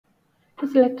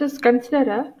So let us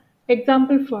consider a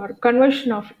example for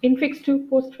conversion of infix to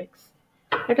postfix.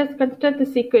 Let us consider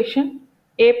this equation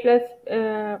a plus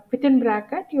within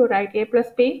bracket you write a plus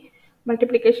b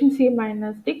multiplication c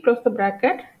minus d close the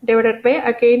bracket divided by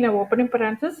again opening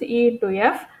parenthesis e into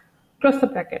f close the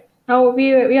bracket. Now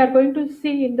we are going to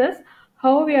see in this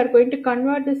how we are going to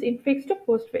convert this infix to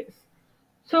postfix.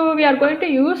 So we are going to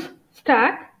use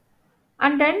stack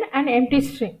and then an empty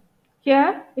string.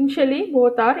 Here initially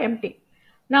both are empty.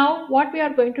 Now what we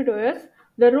are going to do is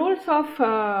the rules of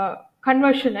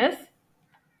conversion is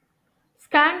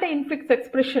scan the infix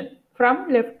expression from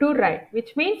left to right,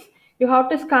 which means you have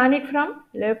to scan it from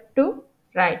left to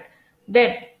right.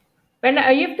 Then when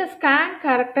if the scan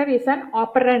character is an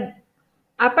operand,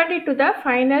 append it to the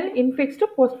final infix to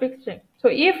postfix string. So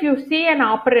if you see an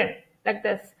operand like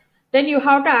this, then you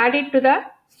have to add it to the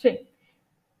string.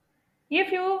 If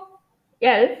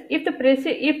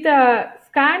the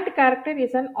scanned character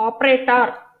is an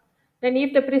operator, then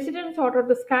if the precedence order of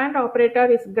the scanned operator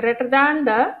is greater than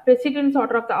the precedence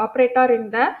order of the operator in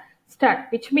the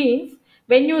stack, which means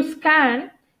when you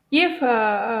scan, if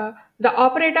the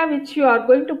operator which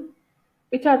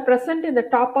are present in the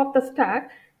top of the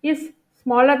stack is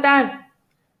smaller than,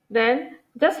 then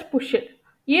just push it.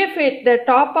 If the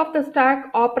top of the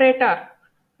stack operator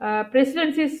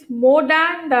precedence is more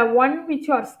than the one which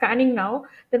you are scanning now,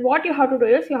 then what you have to do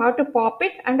is you have to pop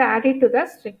it and add it to the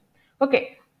string.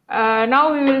 Okay,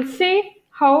 now we will see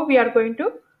how we are going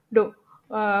to do.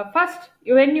 First,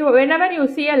 whenever you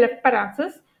see a left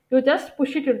parenthesis, you just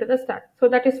push it into the stack. So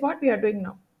that is what we are doing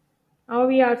now. Now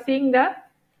we are seeing the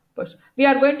push. We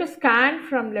are going to scan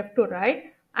from left to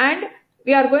right, and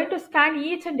we are going to scan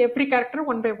each and every character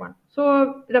one by one.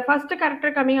 So the first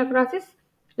character coming across is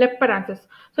left parenthesis.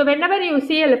 So whenever you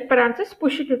see a left parenthesis,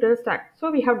 push it to the stack.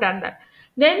 So we have done that.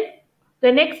 Then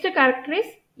the next character is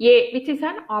A, which is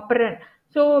an operand.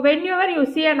 So whenever you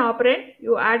see an operand,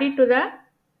 you add it to the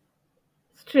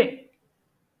string.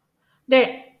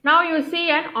 Then now you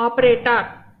see an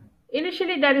operator.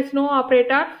 Initially there is no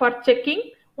operator for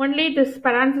checking, only this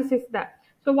parenthesis is there.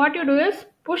 So what you do is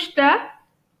push the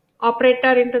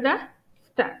operator into the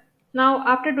stack. Now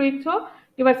after doing so,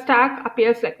 your stack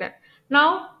appears like that.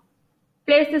 Now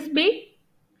place this B,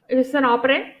 it is an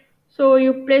operand, so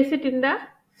you place it in the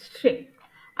string.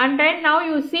 And then now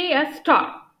you see a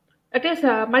star, it is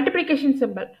a multiplication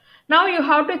symbol. Now you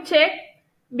have to check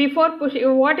before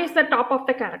pushing what is the top of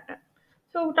the character.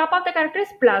 So top of the character is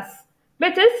plus,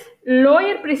 which is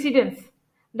lower precedence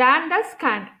than the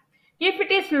scanned. If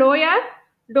it is lower,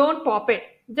 don't pop it,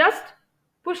 just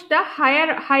push the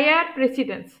higher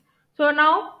precedence. So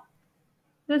now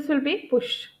this will be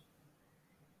pushed.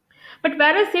 But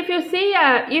whereas if you see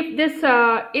if this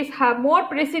have more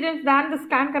precedence than the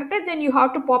scan character, then you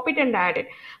have to pop it and add it.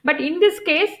 But in this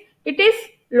case, it is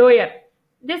lower.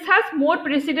 This has more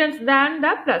precedence than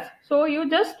the plus, so you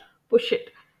just push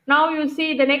it. Now you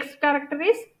see the next character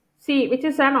is C, which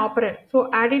is an operand. So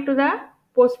add it to the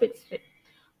postfix string.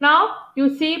 Now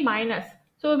you see minus.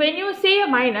 So when you see a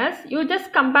minus, you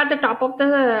just compare the top of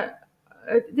the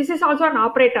this is also an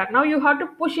operator. Now you have to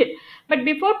push it, but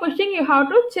before pushing you have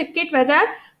to check it whether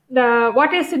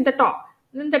what is in the top.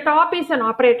 Then the top is an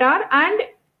operator and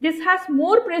this has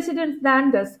more precedence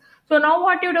than this. So now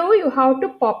what you do, you have to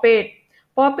pop it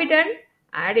and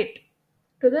add it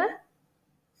to the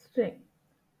string.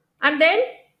 And then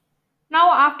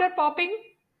now after popping,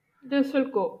 this will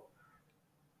go.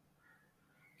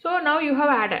 So now you have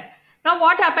added. Now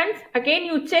what happens? Again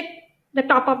you check the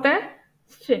top of the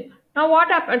string. Now what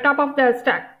happens? Top of the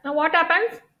stack. Now what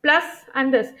happens? Plus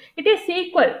and this. It is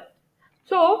equal.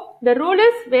 So the rule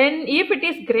is if it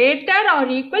is greater or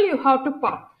equal, you have to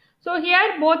pop. So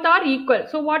here both are equal.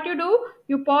 So what you do?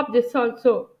 You pop this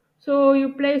also. So you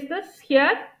place this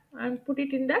here and put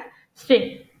it in the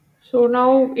string. So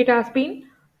now it has been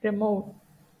removed.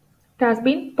 It has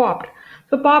been popped.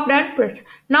 So popped and pushed.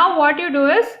 Now what you do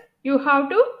is you have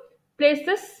to place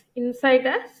this inside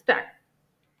the stack.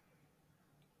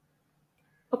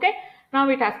 Okay, now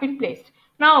it has been placed.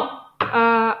 Now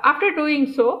after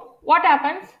doing so, what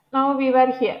happens? Now we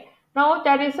were here. Now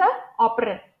there is a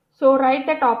operand. So write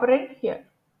that operand here.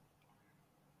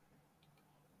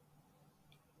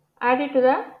 Add it to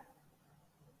the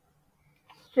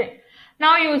string.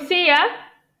 Now you see a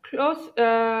close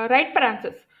right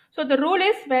parenthesis. So the rule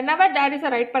is whenever there is a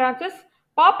right parenthesis,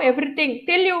 pop everything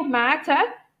till you match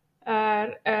a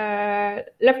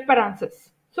left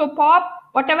parenthesis. So pop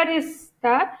whatever is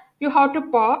there, you have to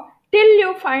pop till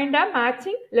you find a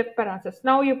matching left parenthesis.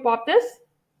 Now you pop this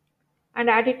and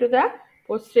add it to the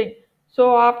post string.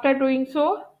 So after doing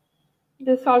so,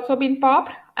 this also been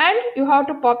popped and you have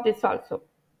to pop this also.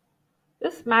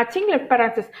 This matching left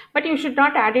parenthesis, but you should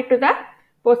not add it to the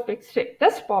postfix string.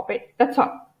 Just pop it. That's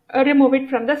all. Remove it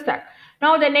from the stack.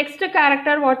 Now the next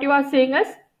character what you are seeing is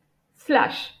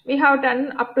slash. We have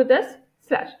done up to this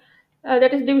slash.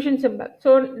 That is division symbol.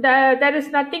 So there is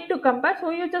nothing to compare. So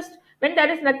you just, when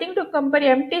there is nothing to compare,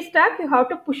 empty stack, you have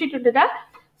to push it into the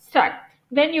stack.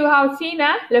 Then you have seen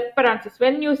a left parenthesis.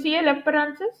 When you see a left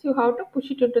parenthesis, you have to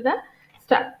push it into the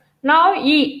stack. Now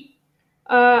E,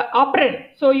 operand.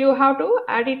 So you have to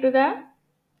add it to the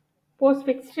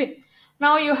postfix string.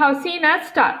 Now you have seen a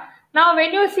star. Now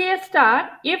when you see a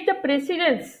star, if the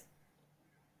precedence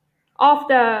of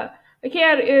the,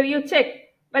 here you check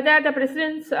whether the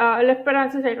precedence left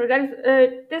parenthesis,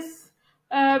 that is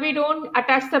we don't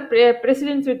attach the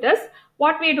precedence with this.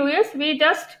 What we do is we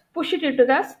just push it into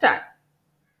the stack.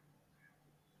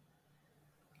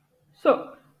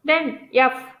 So then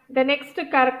F, the next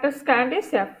character scanned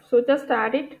is F. So just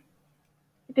add it.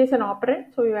 It is an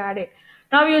operand, so you add it.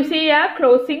 Now you see a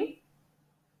closing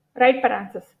right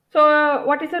parenthesis. So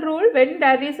what is the rule? When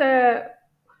there is a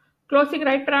closing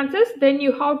right parenthesis, then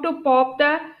you have to pop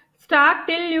the stack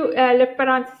till you left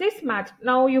parenthesis matched.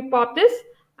 Now you pop this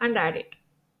and add it.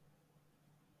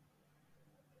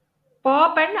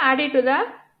 Pop and add it to the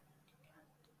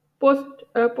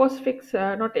postfix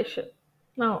notation.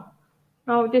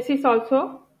 Now this is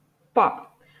also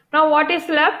pop. Now what is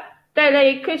left? The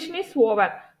equation is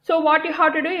over. So what you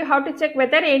have to do, you have to check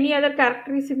whether any other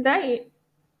character is in the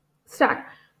stack.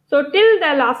 So till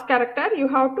the last character, you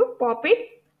have to pop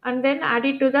it and then add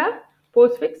it to the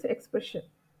postfix expression.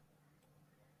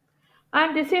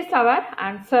 And this is our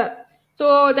answer.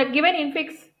 So the given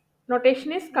infix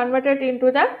notation is converted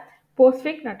into the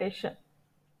postfix notation.